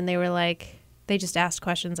me and they were like, they just asked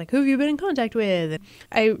questions like, who have you been in contact with?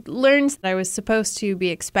 I learned that I was supposed to be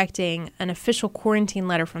expecting an official quarantine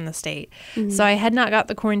letter from the state. So I had not got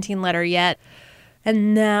the quarantine letter yet.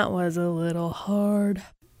 And that was a little hard.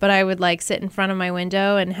 But I would like sit in front of my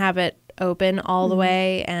window and have it open all the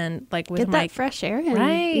way and like with Get my that fresh air in.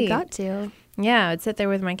 Right. You got to. Yeah, I'd sit there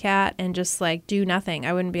with my cat and just like do nothing.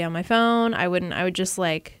 I wouldn't be on my phone. I would just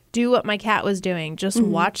like do what my cat was doing, just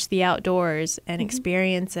watch the outdoors and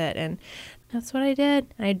experience it. And that's what I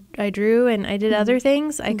did. I drew and I did other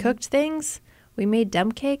things. I cooked things. We made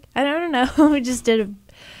dump cake. I don't know. We just did a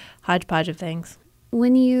hodgepodge of things.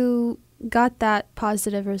 When you got that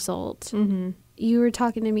positive result, you were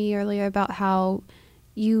talking to me earlier about how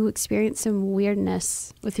you experienced some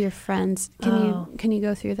weirdness with your friends. Can you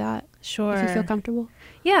go through that? Sure. If you feel comfortable.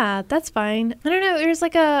 Yeah, that's fine. I don't know. There's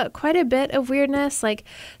like quite a bit of weirdness, like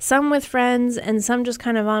some with friends and some just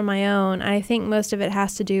kind of on my own. I think most of it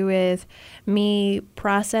has to do with me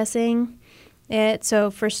processing it. So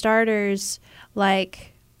for starters,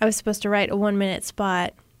 like I was supposed to write a 1-minute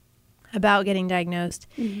spot about getting diagnosed,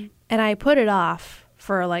 and I put it off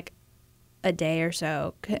for like a day or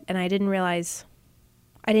so, and I didn't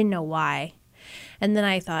know why. And then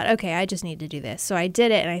I thought, okay, I just need to do this. So I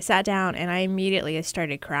did it, and I sat down, and I immediately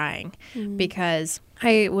started crying because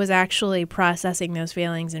I was actually processing those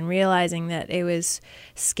feelings and realizing that it was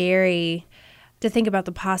scary to think about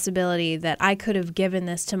the possibility that I could have given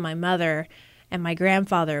this to my mother and my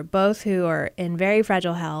grandfather, both who are in very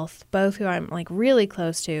fragile health, both who I'm like really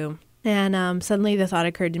close to. And suddenly the thought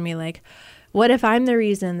occurred to me, like, what if I'm the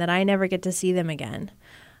reason that I never get to see them again?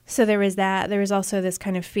 So there was that. There was also this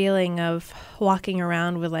kind of feeling of walking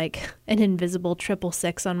around with like an invisible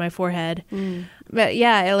 666 on my forehead. But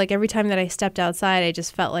yeah, like every time that I stepped outside, I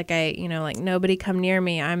just felt like like nobody come near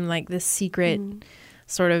me. I'm like this secret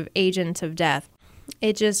sort of agent of death.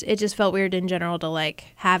 It just felt weird in general to like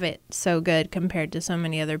have it so good compared to so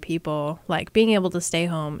many other people, like being able to stay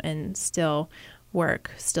home and still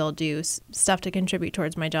work, still do stuff to contribute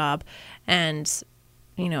towards my job, and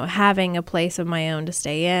having a place of my own to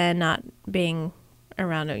stay in, not being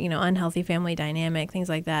around a, unhealthy family dynamic, things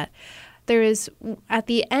like that. There is, at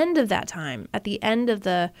the end of that time, at the end of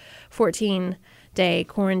the 14-day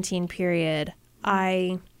quarantine period,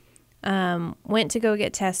 I went to go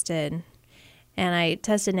get tested, and I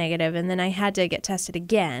tested negative, and then I had to get tested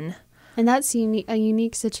again. And that's a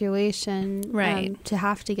unique situation, right? To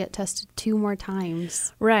have to get tested 2 more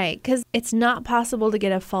times. Right, because it's not possible to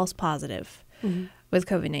get a false positive. With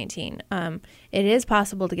COVID-19. It is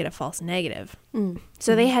possible to get a false negative.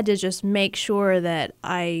 So they had to just make sure that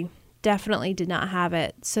I definitely did not have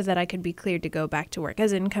it so that I could be cleared to go back to work,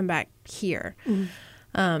 as in come back here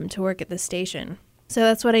to work at the station. So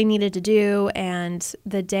that's what I needed to do. And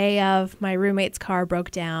the day of, my roommate's car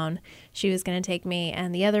broke down. She was going to take me,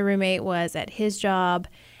 and the other roommate was at his job.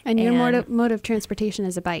 And your mode of transportation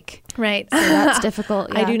is a bike. Right. So that's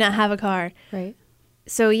difficult. Yeah. I do not have a car. Right.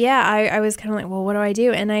 So, yeah, I was kind of like, well, what do I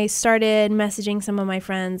do? And I started messaging some of my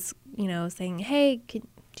friends, saying, hey,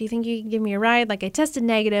 do you think you can give me a ride? Like, I tested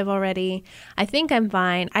negative already. I think I'm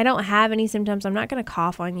fine. I don't have any symptoms. I'm not going to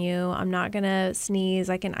cough on you. I'm not going to sneeze.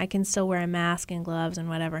 I can still wear a mask and gloves and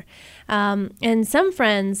whatever. And some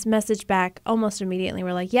friends messaged back almost immediately.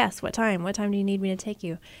 Were like, yes, what time? What time do you need me to take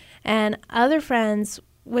you? And other friends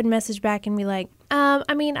would message back and be like,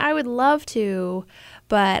 I would love to,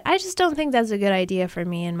 but I just don't think that's a good idea for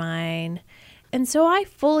me and mine. And so I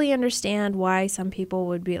fully understand why some people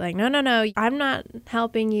would be like, no, I'm not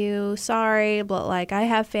helping you. Sorry, but like I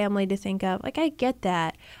have family to think of. Like I get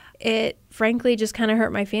that. It frankly just kind of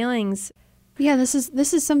hurt my feelings. Yeah, this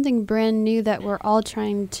is something brand new that we're all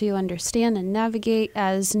trying to understand and navigate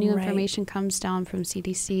as new information comes down from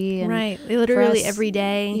CDC. And literally every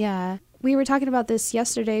day. Yeah. We were talking about this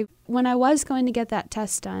yesterday. When I was going to get that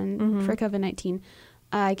test done for COVID-19,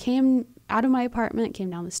 I came out of my apartment,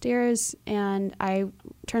 came down the stairs, and I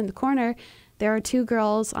turned the corner. There were 2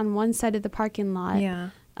 girls on one side of the parking lot.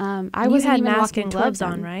 Yeah. I wasn't even mask walking and toward gloves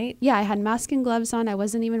them. on, right? Yeah, I had mask and gloves on. I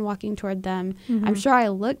wasn't even walking toward them. I'm sure I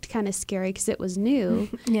looked kind of scary because it was new.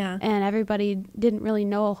 Yeah. And everybody didn't really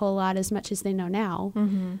know a whole lot as much as they know now.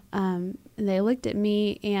 And they looked at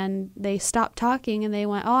me and they stopped talking and they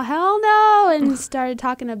went, oh, hell no, and started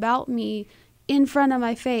talking about me in front of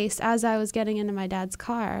my face as I was getting into my dad's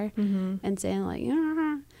car and saying like,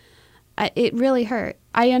 it really hurt.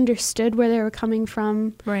 I understood where they were coming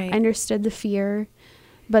from. Right. I understood the fear.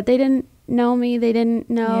 But they didn't know me. They didn't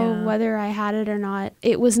know whether I had it or not.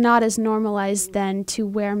 It was not as normalized then to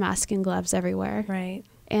wear masks and gloves everywhere. Right.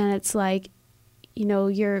 And it's like,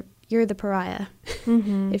 you're the pariah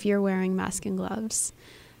if you're wearing masks and gloves.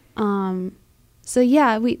 So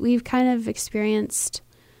yeah, we've kind of experienced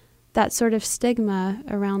that sort of stigma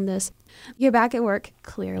around this. You're back at work,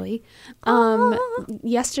 clearly.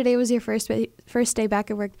 Yesterday was your first day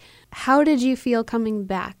back at work. How did you feel coming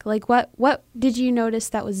back? Like, what did you notice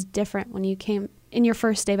that was different when you came in your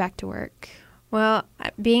first day back to work? Well,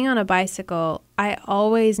 being on a bicycle, I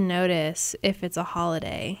always notice if it's a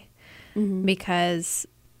holiday because,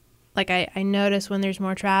 like, I notice when there's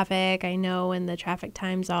more traffic. I know when the traffic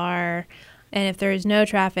times are. And if there's no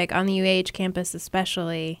traffic on the UH campus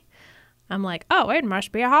especially, I'm like, oh, it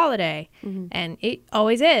must be a holiday. And it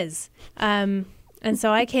always is. And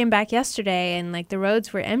so I came back yesterday and, like, the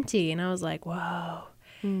roads were empty. And I was like, whoa.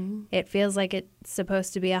 It feels like it's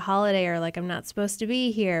supposed to be a holiday or like I'm not supposed to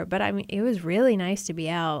be here. But I mean, it was really nice to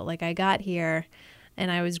be out. Like I got here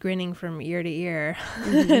and I was grinning from ear to ear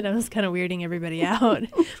and I was kind of weirding everybody out.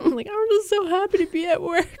 I'm like, I'm just so happy to be at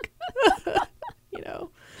work. You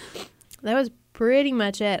know, that was pretty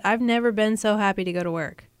much it. I've never been so happy to go to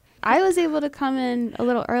work. I was able to come in a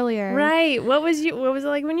little earlier. Right. What was it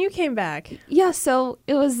like when you came back? Yeah. So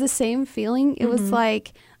it was the same feeling. It was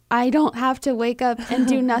like, I don't have to wake up and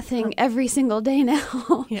do nothing every single day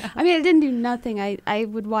now. Yeah. I mean, I didn't do nothing. I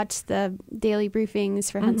would watch the daily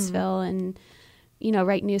briefings for Huntsville and, you know,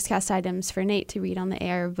 write newscast items for Nate to read on the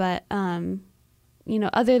air. But, you know,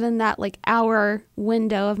 other than that, like, hour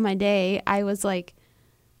window of my day, I was, like,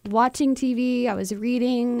 watching TV. I was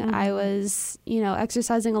reading. I was, you know,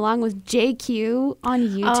 exercising along with JQ on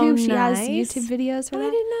YouTube. She has YouTube videos for that. I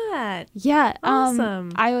did not. Yeah.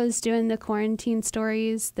 Awesome. I was doing the quarantine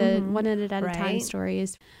stories, the 1 minute at a time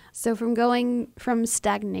stories. So from going from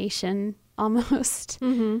stagnation almost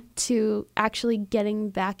to actually getting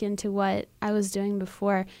back into what I was doing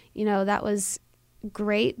before, you know, that was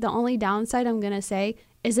great. The only downside I'm going to say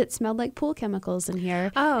is it smelled like pool chemicals in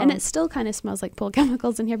here. Oh. And it still kind of smells like pool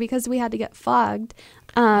chemicals in here because we had to get fogged.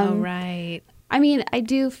 Right. I mean, I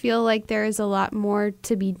do feel like there is a lot more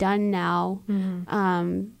to be done now,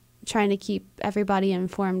 trying to keep everybody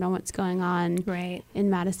informed on what's going on in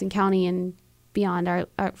Madison County and beyond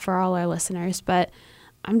for all our listeners. But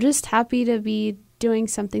I'm just happy to be doing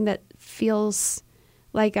something that feels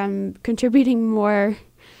like I'm contributing more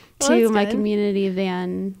to my community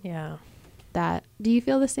than that. Do you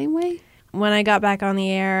feel the same way? When I got back on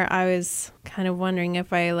the air, I was kind of wondering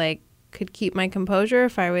if I could keep my composure,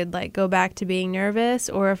 if I would go back to being nervous,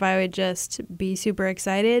 or if I would just be super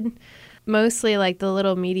excited. Mostly the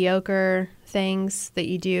little mediocre things that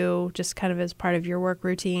you do just kind of as part of your work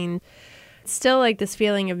routine. Still this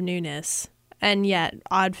feeling of newness and yet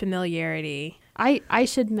odd familiarity. I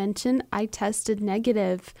should mention I tested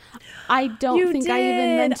negative. I don't think I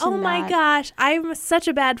even mentioned that. Oh my gosh. I'm such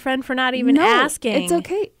a bad friend for not even asking. It's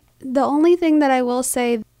okay. The only thing that I will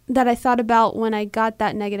say that I thought about when I got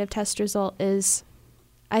that negative test result is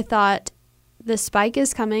I thought the spike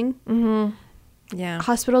is coming. Yeah.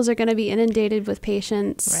 Hospitals are going to be inundated with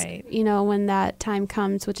patients, you know, when that time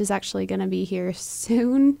comes, which is actually going to be here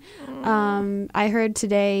soon. I heard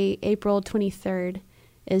today, April 23rd,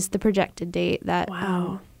 is the projected date that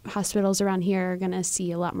hospitals around here are going to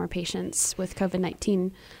see a lot more patients with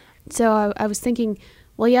COVID-19. So I was thinking,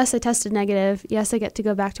 well, yes, I tested negative. Yes, I get to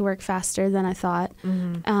go back to work faster than I thought.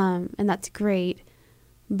 And that's great.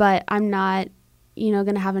 But I'm not, you know,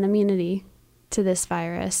 going to have an immunity to this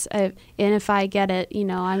virus. And if I get it, you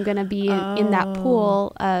know, I'm going to be in that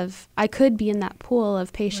pool of, I could be in that pool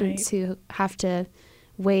of patients who have to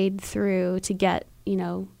wade through to get, you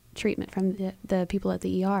know, treatment from the people at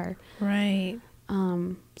the ER. Right.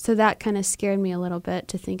 So that kind of scared me a little bit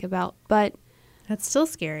to think about, but that's still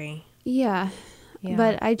scary. Yeah.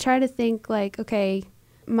 But I try to think okay,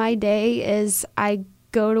 my day is I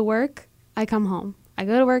go to work, I come home. I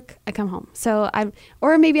go to work, I come home. So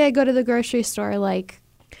or maybe I go to the grocery store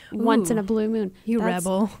once in a blue moon.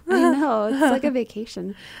 Rebel. I know, it's like a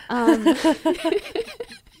vacation. I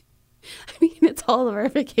mean, it's all of our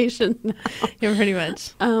vacations now. Yeah, pretty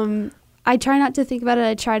much. I try not to think about it.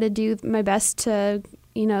 I try to do my best to,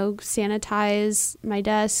 you know, sanitize my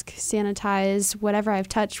desk, sanitize whatever I've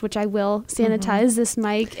touched, which I will sanitize this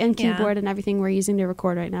mic and keyboard and everything we're using to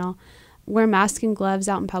record right now. Wear masks and gloves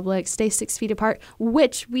out in public. Stay 6 feet apart,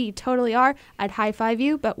 which we totally are. I'd high five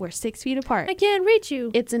you, but we're 6 feet apart. I can't reach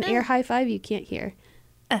you. It's an air high five you can't hear.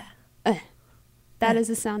 That is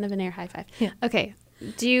the sound of an air high five. Yeah. Okay.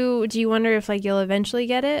 Do you wonder if you'll eventually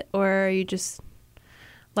get it, or are you just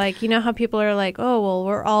you know how people are oh well,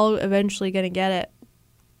 we're all eventually going to get it?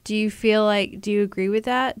 Do you feel do you agree with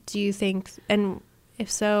that? Do you think, and if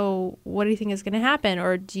so, what do you think is going to happen,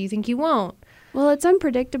 or do you think you won't? Well, it's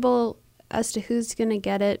unpredictable as to who's going to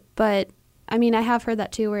get it, but I mean, I have heard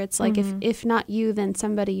that too, where it's if not you, then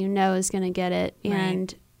somebody you know is going to get it,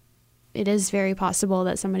 and it is very possible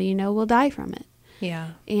that somebody you know will die from it.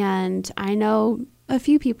 Yeah. And I know a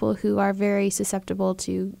few people who are very susceptible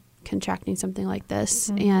to contracting something like this,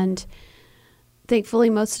 and thankfully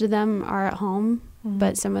most of them are at home.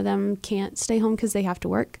 but some of them can't stay home because they have to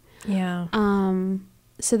work. Yeah.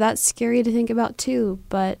 So that's scary to think about too,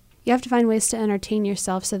 but you have to find ways to entertain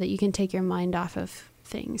yourself so that you can take your mind off of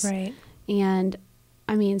things. Right. And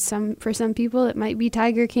I mean, for some people it might be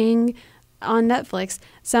Tiger King on Netflix.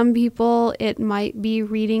 Some people it might be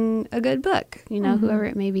reading a good book, whoever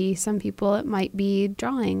it may be. Some people it might be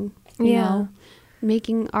drawing, you know,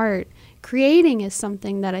 making art. Creating is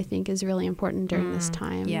something that I think is really important during this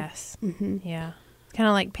time. Yes. Yeah. Kind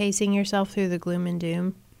of like pacing yourself through the gloom and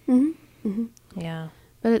doom. Yeah.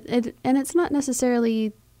 But it's not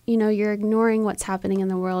necessarily, you're ignoring what's happening in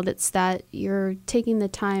the world. It's that you're taking the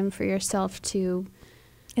time for yourself to...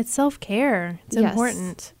 It's self-care. It's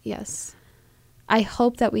important. Yes. I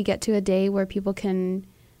hope that we get to a day where people can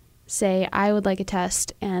say, I would like a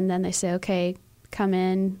test, and then they say, okay, come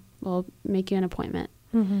in, we'll make you an appointment.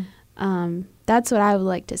 That's what I would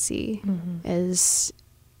like to see, is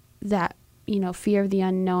that, fear of the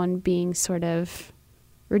unknown being sort of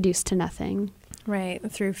reduced to nothing. Right,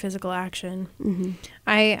 through physical action.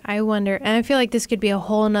 I wonder, and I feel like this could be a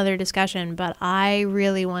whole nother discussion, but I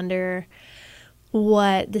really wonder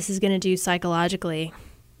what this is going to do psychologically.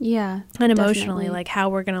 Yeah. And emotionally, like how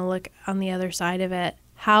we're going to look on the other side of it,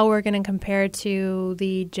 how we're going to compare to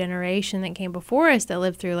the generation that came before us that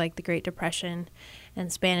lived through like the Great Depression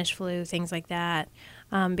and Spanish flu, things like that.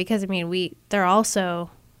 Because, I mean, they're also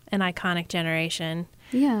an iconic generation.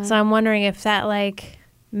 Yeah. So I'm wondering if that like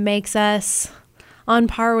makes us on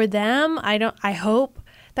par with them. I hope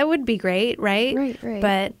that would be great, right? Right.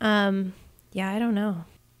 But yeah, I don't know.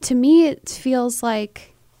 To me, it feels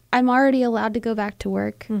like I'm already allowed to go back to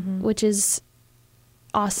work, which is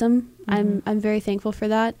awesome. I'm very thankful for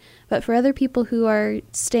that. But for other people who are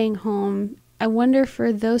staying home, I wonder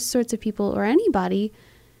for those sorts of people or anybody,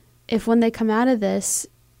 if when they come out of this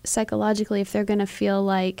psychologically, if they're going to feel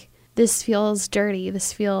like this feels dirty,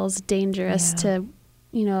 this feels dangerous to,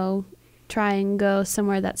 try and go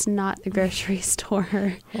somewhere that's not the grocery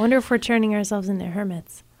store. I wonder if we're turning ourselves into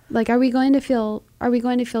hermits. Like, are we going to feel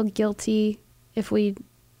guilty if we,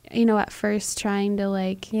 at first trying to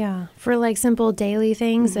like... Yeah, for like simple daily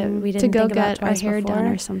things that we didn't think about twice before. To go get our hair done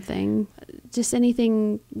or something. Just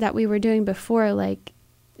anything that we were doing before, like,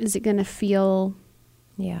 is it going to feel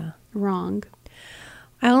wrong?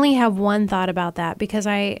 I only have one thought about that because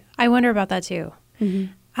I wonder about that too.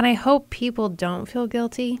 And I hope people don't feel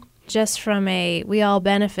guilty just from we all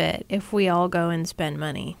benefit if we all go and spend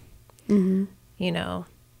money.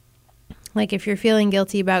 Like if you're feeling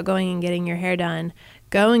guilty about going and getting your hair done,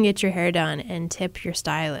 go and get your hair done and tip your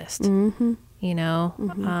stylist.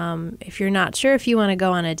 If you're not sure if you want to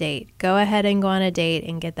go on a date, go ahead and go on a date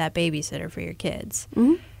and get that babysitter for your kids.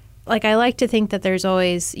 Like I like to think that there's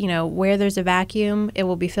always, where there's a vacuum, it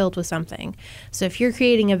will be filled with something. So if you're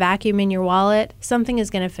creating a vacuum in your wallet, something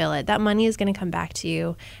is going to fill it. That money is going to come back to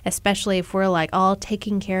you, especially if we're like all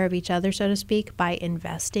taking care of each other, so to speak, by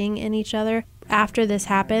investing in each other. After this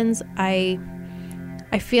happens, I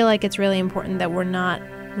feel like it's really important that we're not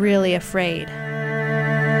really afraid.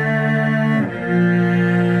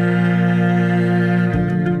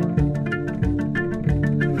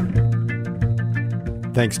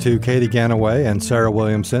 Thanks to Katie Ganaway and Sarah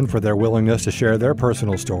Williamson for their willingness to share their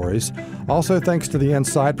personal stories. Also, thanks to the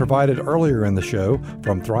insight provided earlier in the show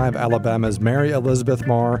from Thrive Alabama's Mary Elizabeth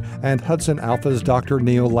Marr and Hudson Alpha's Dr.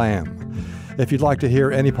 Neil Lamb. If you'd like to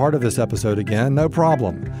hear any part of this episode again, no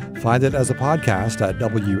problem. Find it as a podcast at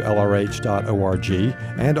WLRH.org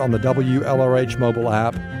and on the WLRH mobile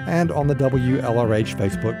app and on the WLRH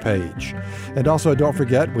Facebook page. And also don't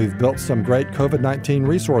forget, we've built some great COVID-19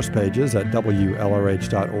 resource pages at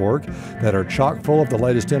WLRH.org that are chock full of the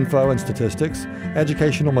latest info and statistics,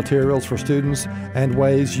 educational materials for students, and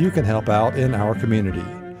ways you can help out in our community.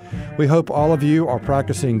 We hope all of you are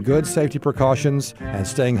practicing good safety precautions and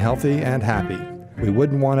staying healthy and happy. We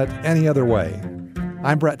wouldn't want it any other way.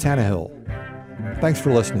 I'm Brett Tannehill. Thanks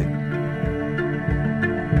for listening.